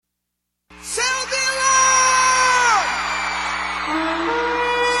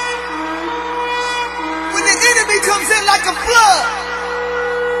flood,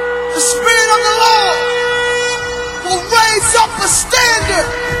 the Spirit of the Lord will raise up a standard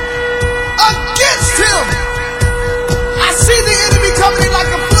against him. I see the enemy coming in like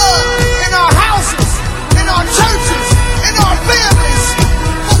a flood in our houses, in our churches, in our families.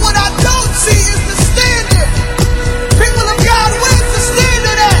 But what I don't see is the standard. People of God, where's the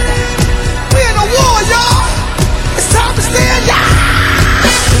standard at? We're in a war, y'all. It's time to stand, y'all.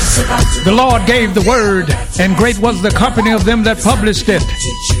 The Lord gave the word, and great was the company of them that published it.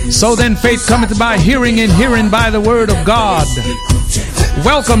 So then faith cometh by hearing, and hearing by the word of God.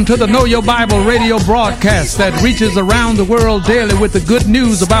 Welcome to the Know Your Bible radio broadcast that reaches around the world daily with the good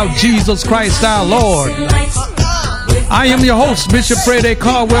news about Jesus Christ our Lord. I am your host, Bishop Freddie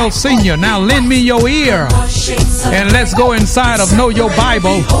Caldwell Sr. Now lend me your ear, and let's go inside of Know Your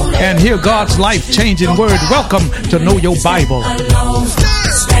Bible and hear God's life-changing word. Welcome to Know Your Bible.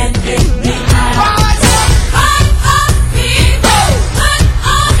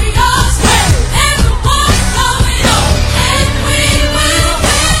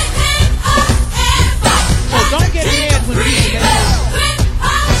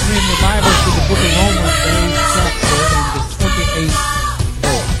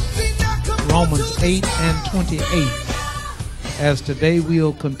 Romans 8 and 28. As today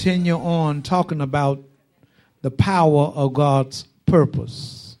we'll continue on talking about the power of God's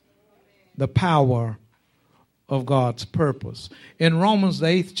purpose. The power of God's purpose. In Romans the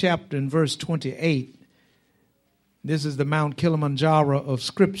 8th chapter in verse 28, this is the Mount Kilimanjaro of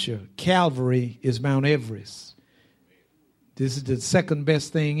Scripture. Calvary is Mount Everest. This is the second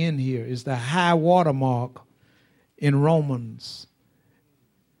best thing in here. It's the high water mark in Romans.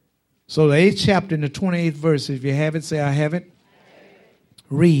 So the 8th chapter in the 28th verse, if you have it, say, I have it.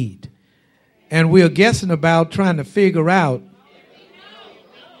 Read. And we're guessing about trying to figure out.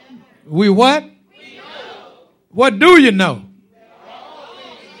 We what? What do you know?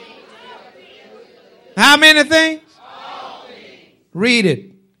 How many things? Read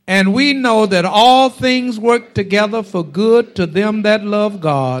it. And we know that all things work together for good to them that love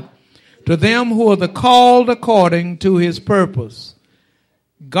God, to them who are the called according to his purpose.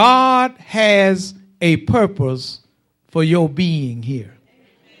 God has a purpose for your being here.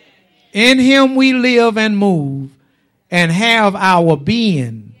 In him we live and move and have our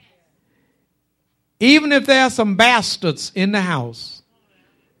being. Even if there are some bastards in the house,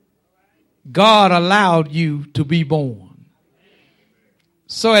 God allowed you to be born.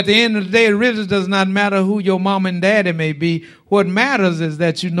 So at the end of the day, it really does not matter who your mom and daddy may be. What matters is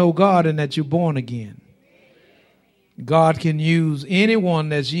that you know God and that you're born again. God can use anyone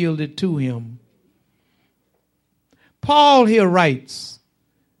that's yielded to him. Paul here writes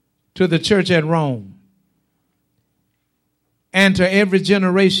to the church at Rome and to every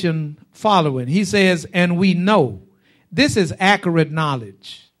generation following. He says, and we know. This is accurate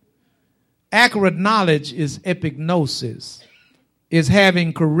knowledge. Accurate knowledge is epignosis, is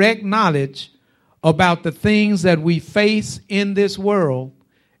having correct knowledge about the things that we face in this world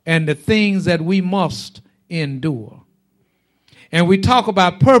and the things that we must endure. And we talk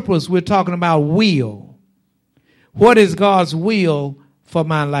about purpose, we're talking about will. What is God's will for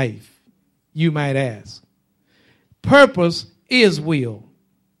my life? You might ask. Purpose is will.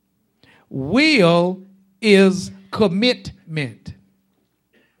 Will is commitment.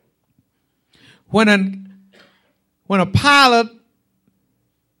 When a pilot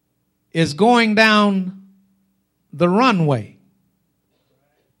is going down the runway,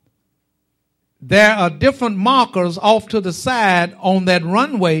 there are different markers off to the side on that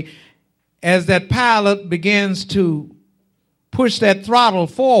runway as that pilot begins to push that throttle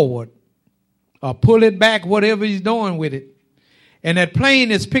forward or pull it back, whatever he's doing with it. And that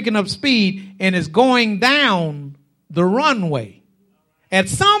plane is picking up speed and is going down the runway. At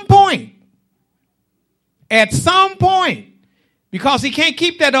some point, because he can't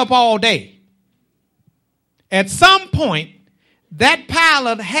keep that up all day, at some point, that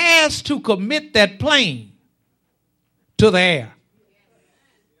pilot has to commit that plane to the air.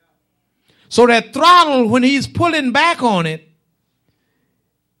 So that throttle, when he's pulling back on it,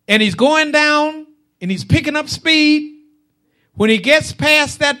 and he's going down, and he's picking up speed, when he gets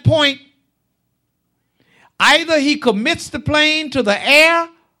past that point, either he commits the plane to the air,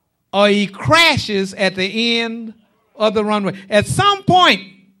 or he crashes at the end of the runway. At some point,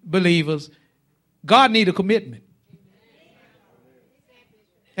 believers, God needs a commitment.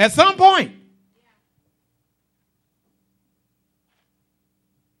 At some point.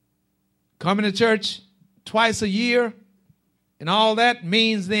 Coming to church twice a year and all that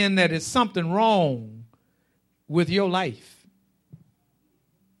means then that it's something wrong with your life.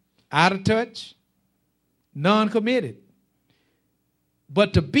 Out of touch, non-committed.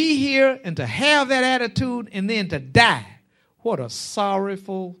 But to be here and to have that attitude and then to die, what a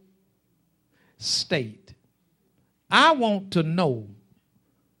sorrowful state. I want to know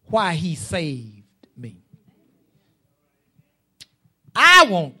why he saved me. I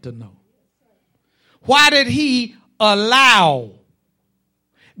want to know. Why did he allow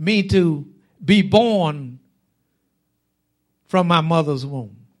me to be born from my mother's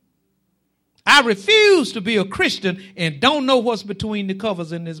womb? I refuse to be a Christian and don't know what's between the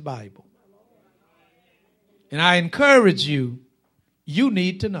covers in this Bible. And I encourage you, you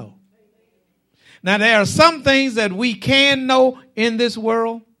need to know. Now, there are some things that we can know in this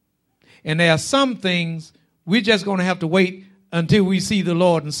world, and there are some things we're just going to have to wait until we see the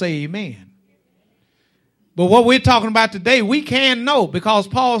Lord and say amen. But what we're talking about today, we can know, because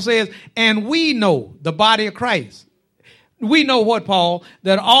Paul says, and we know the body of Christ. We know what, Paul?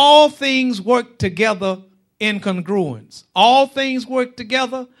 That all things work together in congruence. All things work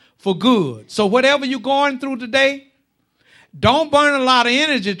together for good. So whatever you're going through today, don't burn a lot of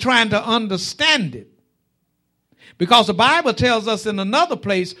energy trying to understand it. Because the Bible tells us in another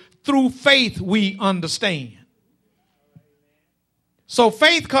place, through faith we understand. So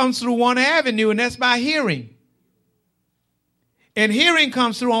faith comes through one avenue, and that's by hearing. And hearing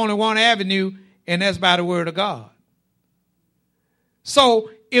comes through only one avenue, and that's by the word of God. So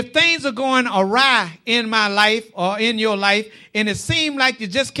if things are going awry in my life or in your life, and it seems like you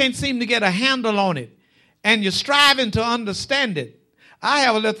just can't seem to get a handle on it, and you're striving to understand it, I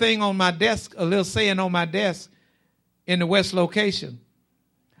have a little thing on my desk, a little saying on my desk in the West location.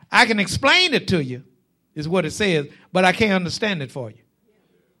 I can explain it to you, is what it says, but I can't understand it for you.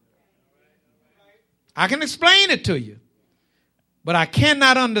 I can explain it to you, but I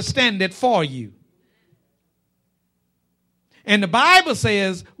cannot understand it for you. And the Bible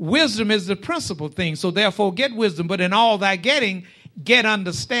says wisdom is the principal thing. So therefore get wisdom, but in all thy getting, get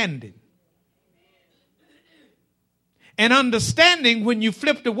understanding. And understanding, when you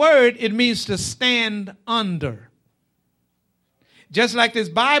flip the word, it means to stand under. Just like this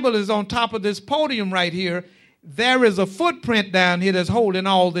Bible is on top of this podium right here, there is a footprint down here that's holding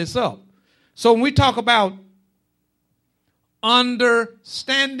all this up. So when we talk about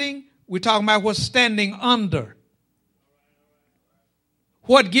understanding, we're talking about what's standing under.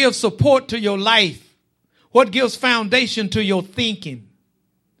 What gives support to your life? What gives foundation to your thinking?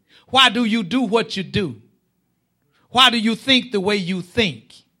 Why do you do what you do? Why do you think the way you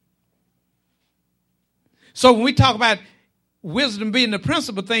think? So when we talk about wisdom being the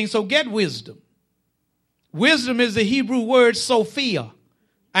principal thing, so get wisdom. Wisdom is the Hebrew word Sophia.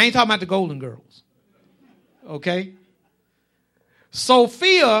 I ain't talking about the Golden Girls. Okay?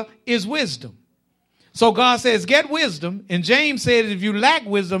 Sophia is wisdom. So God says, get wisdom. And James said, if you lack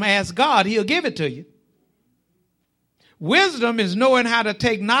wisdom, ask God. He'll give it to you. Wisdom is knowing how to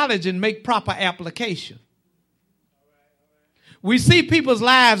take knowledge and make proper application. We see people's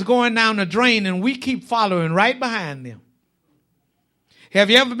lives going down the drain, and we keep following right behind them. Have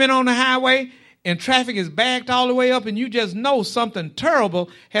you ever been on the highway and traffic is backed all the way up, and you just know something terrible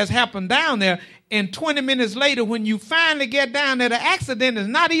has happened down there, and 20 minutes later when you finally get down there, the accident is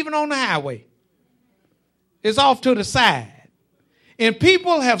not even on the highway. It's off to the side. And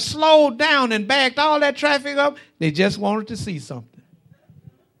people have slowed down and backed all that traffic up. They just wanted to see something.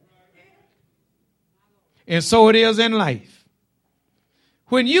 And so it is in life.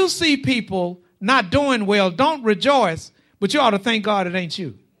 When you see people not doing well, don't rejoice, but you ought to thank God it ain't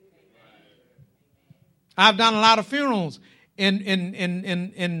you. I've done a lot of funerals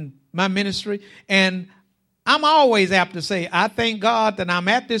in my ministry, and I'm always apt to say, I thank God that I'm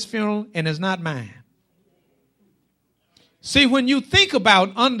at this funeral and it's not mine. See, when you think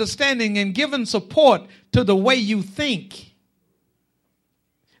about understanding and giving support to the way you think,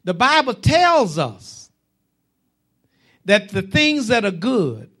 the Bible tells us that the things that are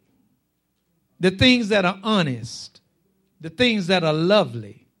good, the things that are honest, the things that are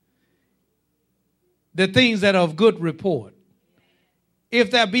lovely, the things that are of good report, if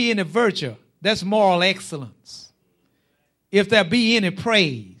there be any virtue, that's moral excellence. If there be any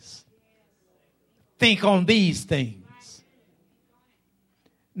praise, think on these things.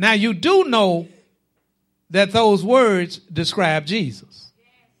 Now, you do know that those words describe Jesus.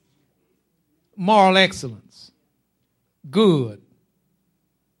 Moral excellence, good,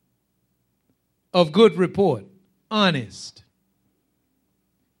 of good report, honest.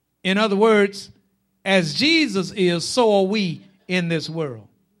 In other words, as Jesus is, so are we in this world.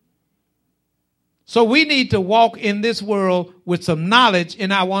 So we need to walk in this world with some knowledge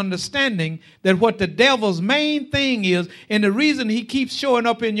in our understanding that what the devil's main thing is, and the reason he keeps showing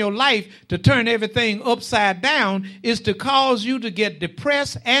up in your life to turn everything upside down, is to cause you to get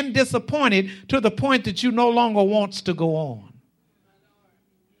depressed and disappointed to the point that you no longer wants to go on.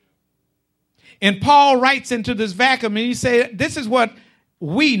 And Paul writes into this vacuum and he said, this is what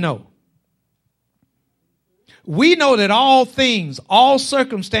we know. We know that all things, all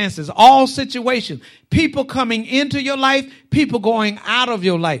circumstances, all situations, people coming into your life, people going out of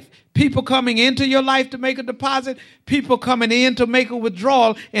your life, people coming into your life to make a deposit, people coming in to make a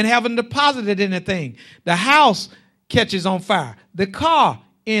withdrawal and haven't deposited anything. The house catches on fire. The car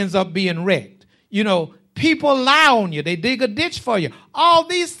ends up being wrecked. You know, people lie on you. They dig a ditch for you. All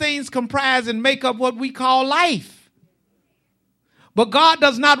these things comprise and make up what we call life. But God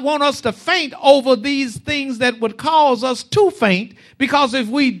does not want us to faint over these things that would cause us to faint, because if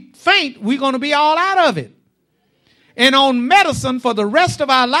we faint, we're going to be all out of it. And on medicine for the rest of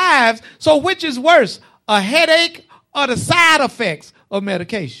our lives. So which is worse, a headache or the side effects of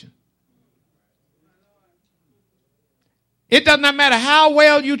medication? It does not matter how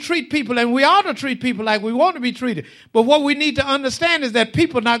well you treat people, and we ought to treat people like we want to be treated. But what we need to understand is that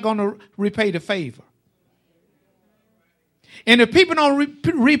people are not going to repay the favor. And if people don't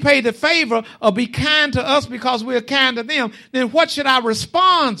repay the favor or be kind to us because we're kind to them, then what should our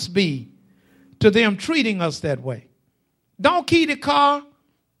response be to them treating us that way? Don't key the car.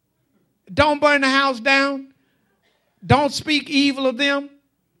 Don't burn the house down. Don't speak evil of them.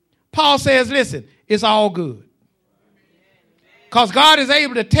 Paul says, listen, it's all good. Because God is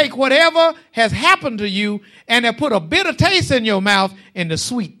able to take whatever has happened to you and to put a bitter taste in your mouth and to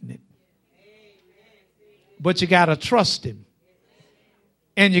sweeten it. But you got to trust him.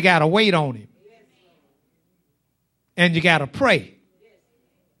 And you got to wait on him. And you got to pray.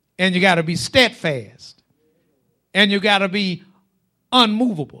 And you got to be steadfast. And you got to be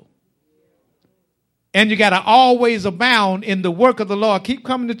unmovable. And you got to always abound in the work of the Lord. Keep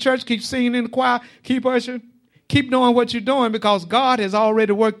coming to church. Keep singing in the choir. Keep ushering. Keep doing what you're doing, because God has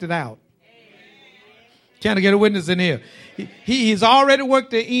already worked it out. Can I get a witness in here? He's already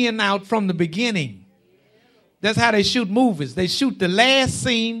worked the end out from the beginning. That's how they shoot movies. They shoot the last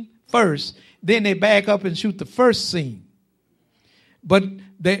scene first, then they back up and shoot the first scene. But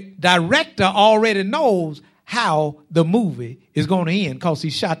the director already knows how the movie is going to end because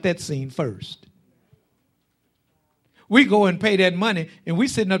he shot that scene first. We go and pay that money, and we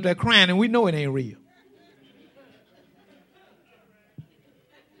sitting up there crying, and we know it ain't real.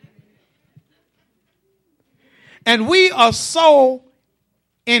 And we are so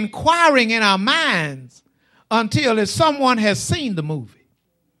inquiring in our minds until someone has seen the movie.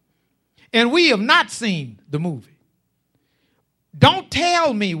 And we have not seen the movie. Don't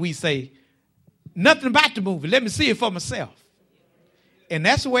tell me, we say, nothing about the movie. Let me see it for myself. And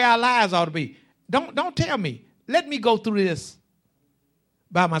that's the way our lives ought to be. Don't tell me. Let me go through this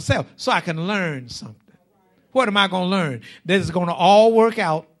by myself so I can learn something. What am I going to learn? That it's going to all work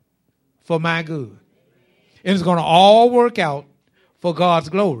out for my good. And it's going to all work out for God's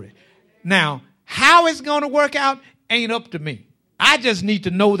glory. Now, how it's going to work out ain't up to me. I just need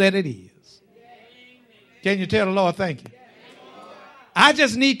to know that it is. Can you tell the Lord thank you? I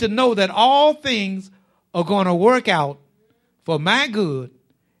just need to know that all things are going to work out for my good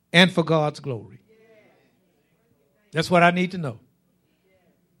and for God's glory. That's what I need to know.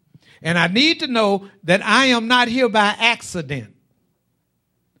 And I need to know that I am not here by accident.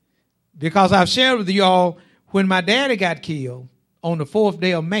 Because I've shared with you all, when my daddy got killed on the 4th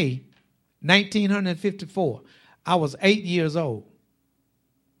day of May, 1954, I was 8 years old.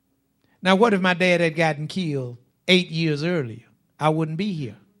 Now, what if my dad had gotten killed 8 years earlier? I wouldn't be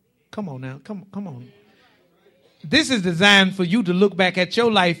here. Come on now. Come on. This is designed for you to look back at your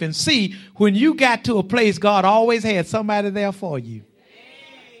life and see when you got to a place, God always had somebody there for you.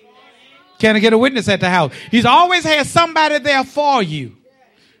 Can I get a witness at the house? He's always had somebody there for you.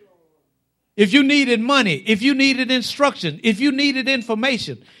 If you needed money, if you needed instruction, if you needed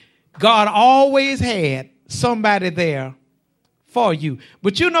information, God always had somebody there for you.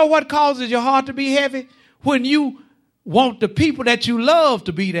 But you know what causes your heart to be heavy? When you want the people that you love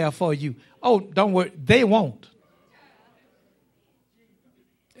to be there for you. Oh, don't worry. They won't.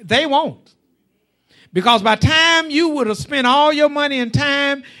 They won't. Because by the time you would have spent all your money and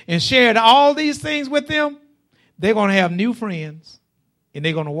time and shared all these things with them, they're going to have new friends and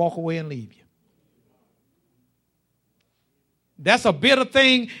they're going to walk away and leave you. That's a bitter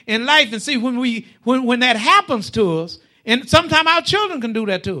thing in life. And see, when that happens to us, and sometimes our children can do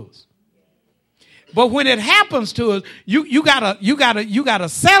that to us. But when it happens to us, you gotta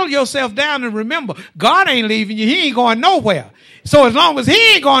settle yourself down and remember, God ain't leaving you. He ain't going nowhere. So as long as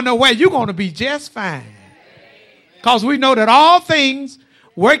he ain't going nowhere, you're going to be just fine. Because we know that all things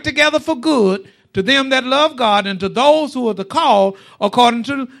work together for good to them that love God and to those who are the called according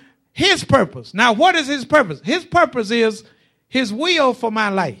to his purpose. Now, what is his purpose? His purpose is his will for my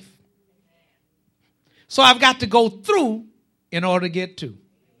life. So I've got to go through in order to get to.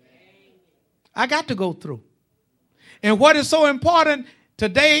 I got to go through. And what is so important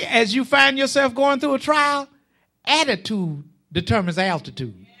today as you find yourself going through a trial, attitude determines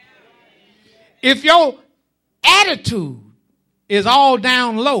altitude. If your attitude is all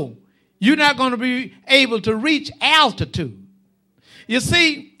down low, you're not going to be able to reach altitude. You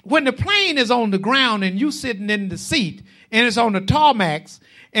see, when the plane is on the ground and you sitting in the seat and it's on the tarmacs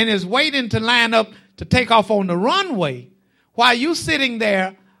and it's waiting to line up to take off on the runway, while you sitting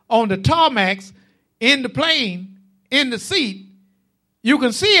there on the tarmacs, in the plane, in the seat, you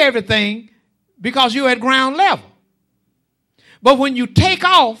can see everything because you're at ground level. But when you take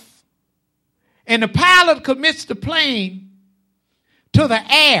off and the pilot commits the plane to the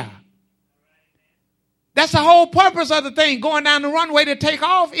air, that's the whole purpose of the thing, going down the runway to take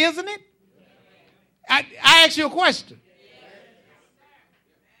off, isn't it? I ask you a question.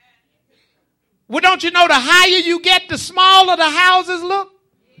 Well, don't you know the higher you get, the smaller the houses look?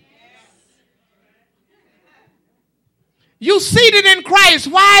 You seated in Christ.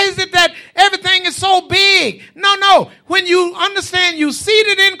 Why is it that everything is so big? No. When you understand you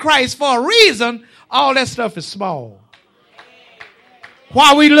seated in Christ for a reason, all that stuff is small.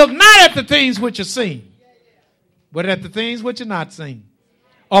 While we look not at the things which are seen, but at the things which are not seen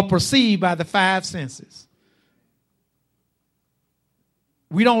or perceived by the five senses.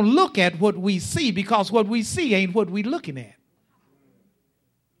 We don't look at what we see because what we see ain't what we're looking at.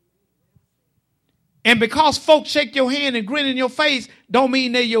 And because folks shake your hand and grin in your face don't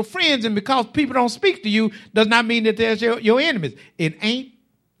mean they're your friends. And because people don't speak to you does not mean that they're your enemies. It ain't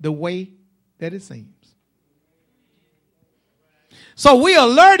the way that it seems. So we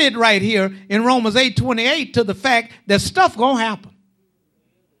alerted right here in Romans 8:28 to the fact that stuff going to happen.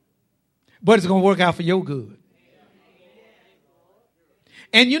 But it's going to work out for your good.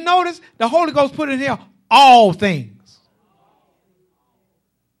 And you notice the Holy Ghost put in here all things.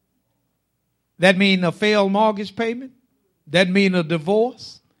 That means a failed mortgage payment. That means a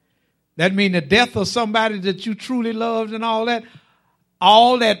divorce. That means the death of somebody that you truly loved and all that.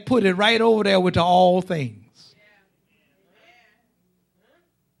 All that, put it right over there with the all things.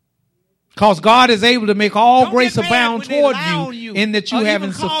 Because God is able to make all grace abound toward you in that you have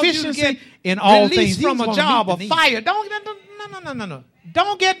insufficiency in all things. From a job of fire. No.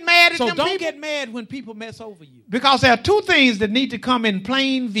 Don't get mad at them people. So don't get mad when people mess over you. Because there are two things that need to come in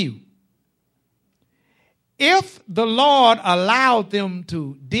plain view. If the Lord allowed them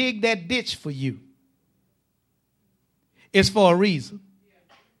to dig that ditch for you, it's for a reason.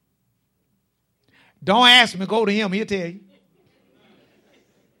 Don't ask me, go to him, he'll tell you.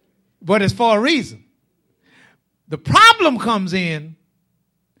 But it's for a reason. The problem comes in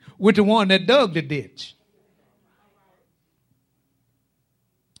with the one that dug the ditch.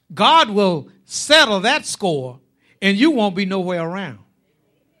 God will settle that score and you won't be nowhere around.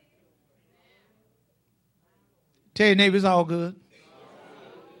 Tell your neighbor it's all good.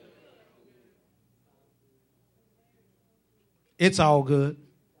 It's all good.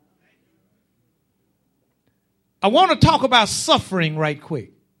 I want to talk about suffering right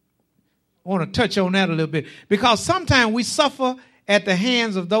quick. I want to touch on that a little bit. Because sometimes we suffer at the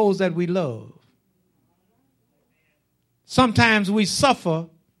hands of those that we love. Sometimes we suffer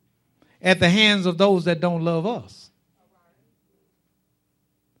at the hands of those that don't love us.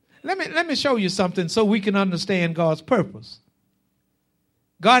 Let me show you something so we can understand God's purpose.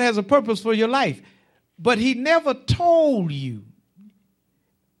 God has a purpose for your life, but he never told you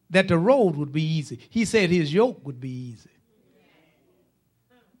that the road would be easy. He said his yoke would be easy.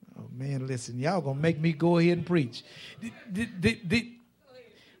 Oh man, listen, y'all gonna make me go ahead and preach.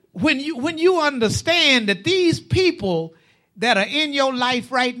 When you understand that these people that are in your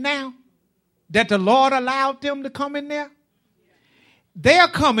life right now, that the Lord allowed them to come in there, they're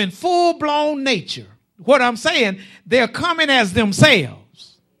coming full-blown nature. What I'm saying, they're coming as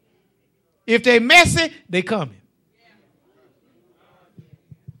themselves. If they messy, they coming.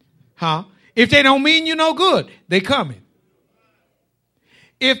 If they don't mean you no good, they coming.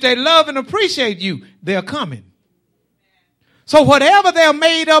 If they love and appreciate you, they're coming. So whatever they're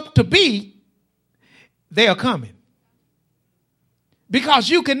made up to be, they are coming. Because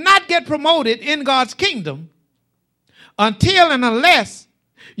you cannot get promoted in God's kingdom until and unless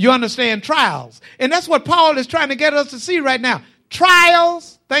You understand trials. And that's what Paul is trying to get us to see right now.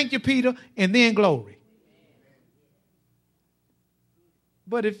 Trials, thank you, Peter, and then glory.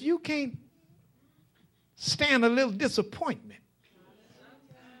 But if you can't stand a little disappointment,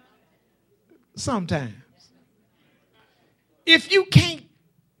 sometimes, if you can't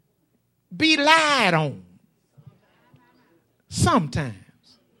be lied on, sometimes,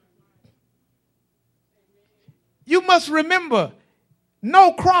 you must remember,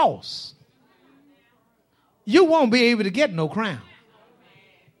 no cross, you won't be able to get no crown.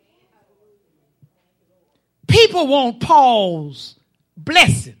 People want Paul's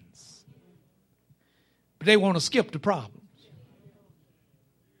blessings, but they want to skip the problems.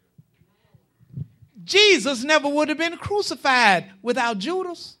 Jesus never would have been crucified without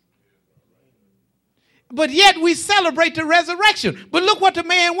Judas. But yet we celebrate the resurrection. But look what the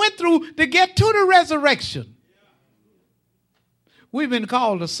man went through to get to the resurrection. We've been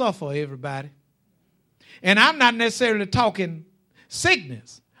called to suffer, everybody. And I'm not necessarily talking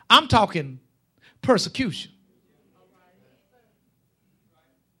sickness. I'm talking persecution.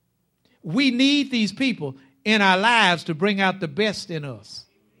 We need these people in our lives to bring out the best in us.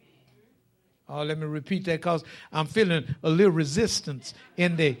 Oh, let me repeat that because I'm feeling a little resistance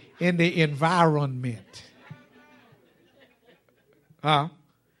in the environment.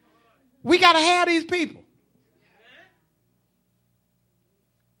 We got to have these people.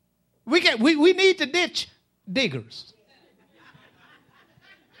 We need to ditch diggers.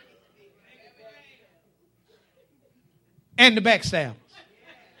 And the backstabbers.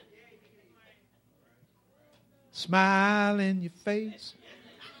 Smile in your face.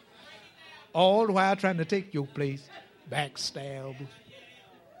 All the while trying to take your place. Backstabbers.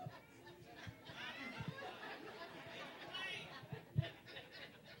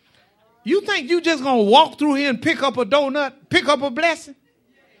 You think you just going to walk through here and pick up a donut, pick up a blessing?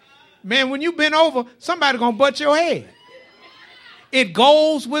 Man, when you bend over, somebody going to butt your head. It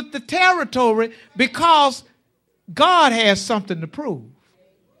goes with the territory because God has something to prove.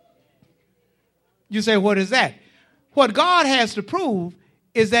 You say, what is that? What God has to prove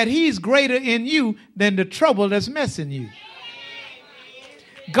is that he's greater in you than the trouble that's messing you.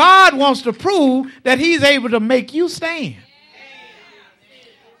 God wants to prove that he's able to make you stand.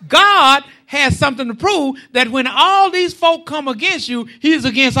 God has something to prove that when all these folk come against you, he's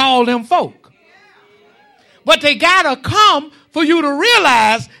against all them folk. But they got to come for you to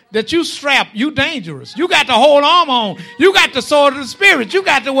realize that you strapped, you dangerous. You got the whole armor on. You got the sword of the Spirit. You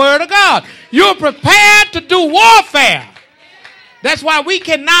got the word of God. You're prepared to do warfare. That's why we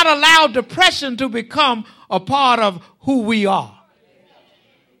cannot allow depression to become a part of who we are.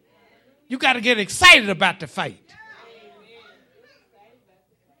 You got to get excited about the fight.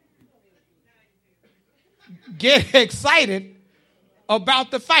 Get excited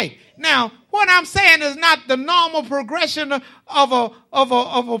about the fight. Now, what I'm saying is not the normal progression of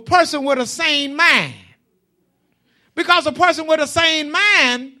a person with a sane mind. Because a person with a sane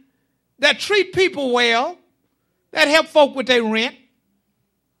mind that treat people well, that help folk with their rent,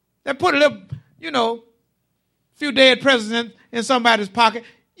 that put a little, few dead presidents in somebody's pocket,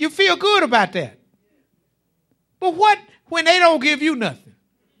 you feel good about that. But what when they don't give you nothing?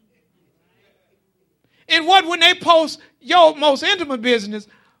 And what when they post your most intimate business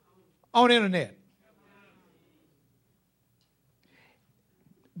on the internet?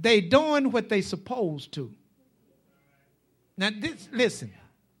 They doing what they supposed to. Now, listen.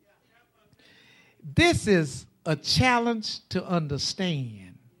 This is a challenge to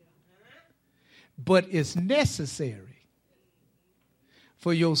understand, but it's necessary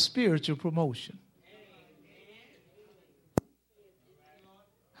for your spiritual promotion.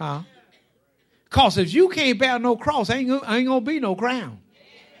 Because if you can't bear no cross, ain't going to be no crown.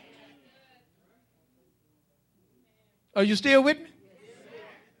 Are you still with me?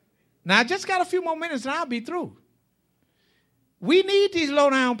 Now, I just got a few more minutes and I'll be through. We need these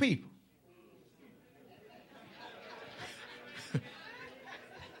low-down people.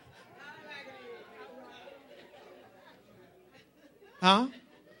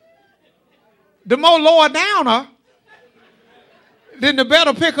 The more lower downer, then the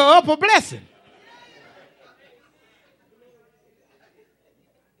better pick her up a blessing.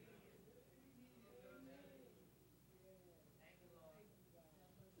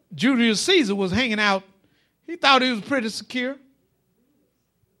 Julius Caesar was hanging out. He thought he was pretty secure.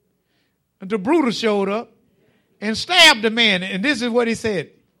 Until Brutus showed up and stabbed the man. And this is what he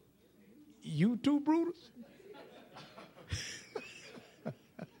said. You too, Brutus?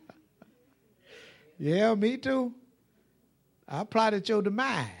 Yeah, me too. I plotted your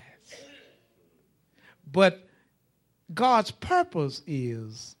demise. But God's purpose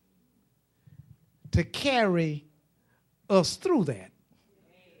is to carry us through that.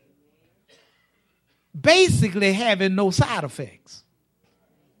 Basically having no side effects.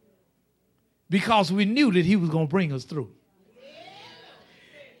 Because we knew that he was going to bring us through.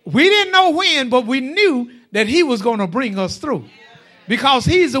 We didn't know when, but we knew that he was going to bring us through. Because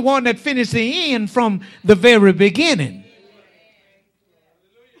he's the one that finished the end from the very beginning.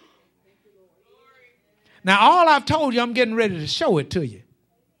 Now, all I've told you, I'm getting ready to show it to you.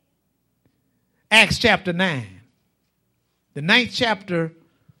 Acts chapter 9. The 9th chapter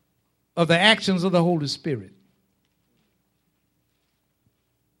of the actions of the Holy Spirit.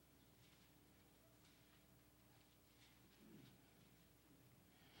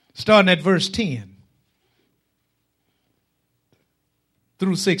 Starting at verse 10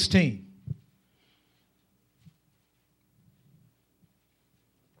 through 16.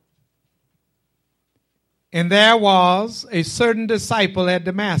 And there was a certain disciple at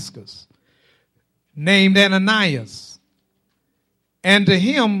Damascus named Ananias. And to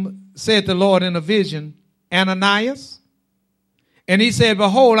him said the Lord in a vision, Ananias? And he said,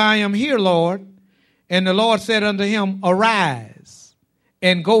 Behold, I am here, Lord. And the Lord said unto him, Arise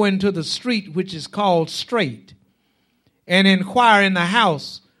and go into the street which is called Straight, and inquire in the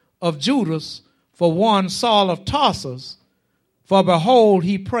house of Judas for one Saul of Tarsus, for behold,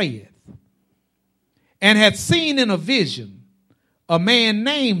 he prayeth. And had seen in a vision a man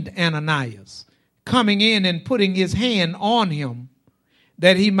named Ananias coming in and putting his hand on him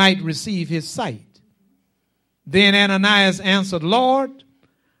that he might receive his sight. Then Ananias answered, Lord,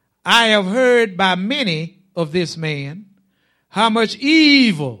 I have heard by many of this man how much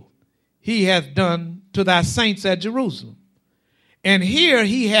evil he hath done to thy saints at Jerusalem. And here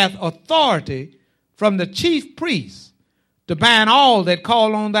he hath authority from the chief priests to bind all that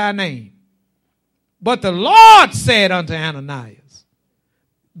call on thy name. But the Lord said unto Ananias,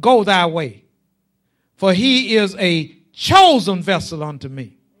 Go thy way, for he is a chosen vessel unto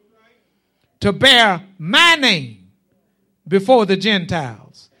me, to bear my name before the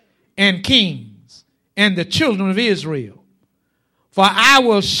Gentiles and kings and the children of Israel. For I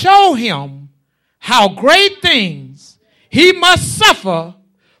will show him how great things he must suffer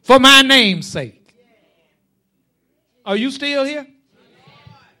for my name's sake. Are you still here?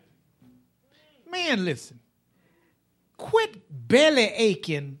 Man, listen. Quit belly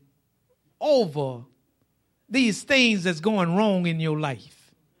aching over these things that's going wrong in your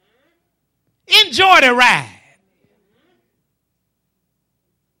life. Enjoy the ride.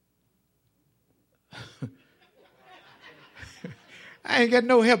 I ain't got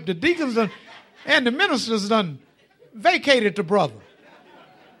no help. The deacons and the ministers done vacated the brother.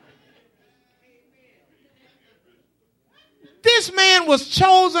 This man was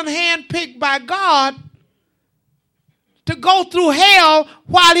chosen, handpicked by God to go through hell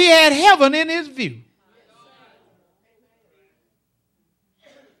while he had heaven in his view.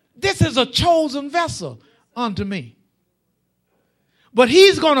 This is a chosen vessel unto me. But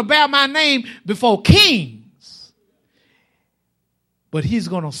he's going to bear my name before kings. But he's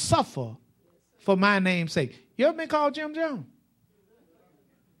going to suffer for my name's sake. You ever been called Jim Jones?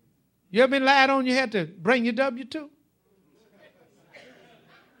 You ever been lied on you had to bring your W-2?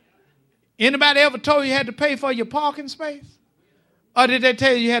 Anybody ever told you had to pay for your parking space? Or did they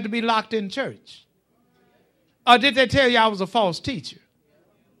tell you you had to be locked in church? Or did they tell you I was a false teacher?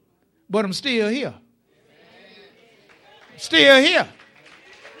 But I'm still here. Still here.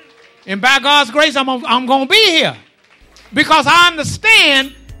 And by God's grace, I'm going to be here. Because I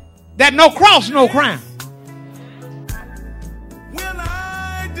understand that no cross, no crown.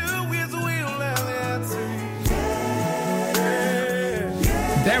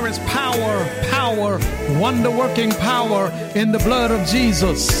 There is power, wonder-working power in the blood of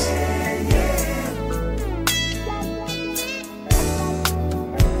Jesus.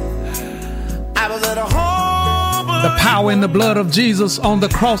 The power in the blood of Jesus on the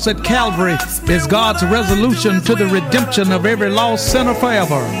cross at Calvary is God's resolution to the redemption of every lost sinner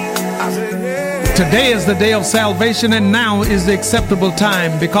forever. Today is the day of salvation, and now is the acceptable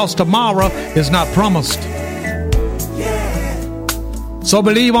time, because tomorrow is not promised. So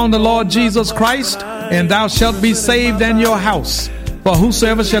believe on the Lord Jesus Christ, and thou shalt be saved and your house. For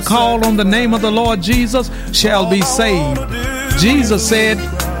whosoever shall call on the name of the Lord Jesus shall be saved. Jesus said,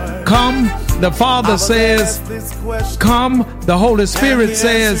 come. The Father says, come. The Holy Spirit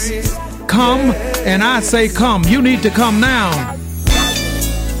says, come. And I say, come. You need to come now.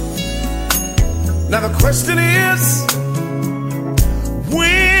 Now the question is,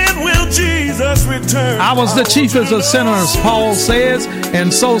 when will Jesus returned. I was the chiefest of sinners, Paul says,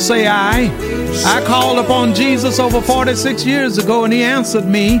 and so say I. I called upon Jesus over 46 years ago, and he answered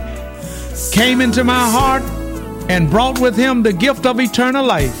me, came into my heart, and brought with him the gift of eternal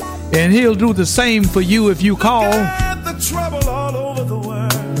life. And he'll do the same for you if you call. The trouble all over the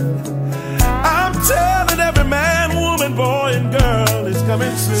world. I'm telling every man, woman, boy, and girl is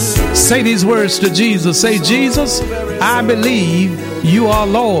coming soon. Say these words to Jesus. Say, Jesus, I believe you are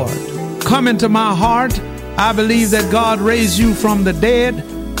Lord. Come into my heart. I believe that God raised you from the dead.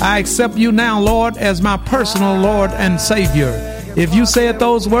 I accept you now, Lord, as my personal Lord and Savior. If you said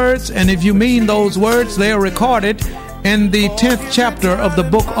those words, and if you mean those words, they are recorded in the 10th chapter of the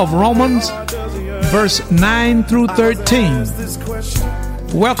book of Romans, verse 9 through 13.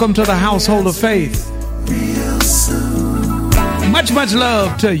 Welcome to the household of faith. Much, much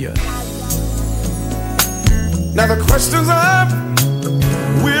love to you. Now the questions are,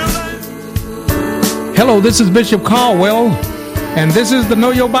 hello, this is Bishop Caldwell, and this is the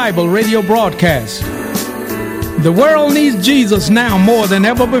Know Your Bible radio broadcast. The world needs Jesus now more than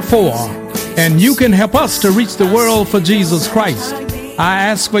ever before, and you can help us to reach the world for Jesus Christ. I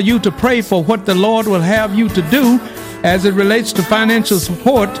ask for you to pray for what the Lord will have you to do as it relates to financial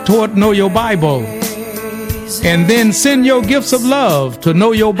support toward Know Your Bible. And then send your gifts of love to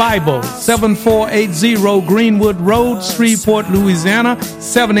Know Your Bible, 7480 Greenwood Road, Shreveport, Louisiana,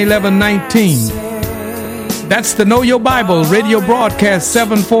 71119. That's the Know Your Bible radio broadcast,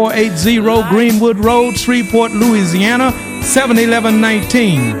 7480 Greenwood Road, Shreveport, Louisiana,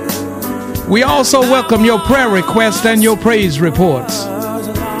 71119. We also welcome your prayer requests and your praise reports.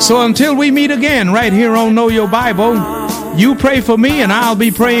 So until we meet again right here on Know Your Bible, you pray for me and I'll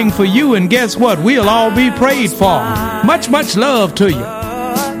be praying for you, and guess what? We'll all be prayed for. Much, much love to you.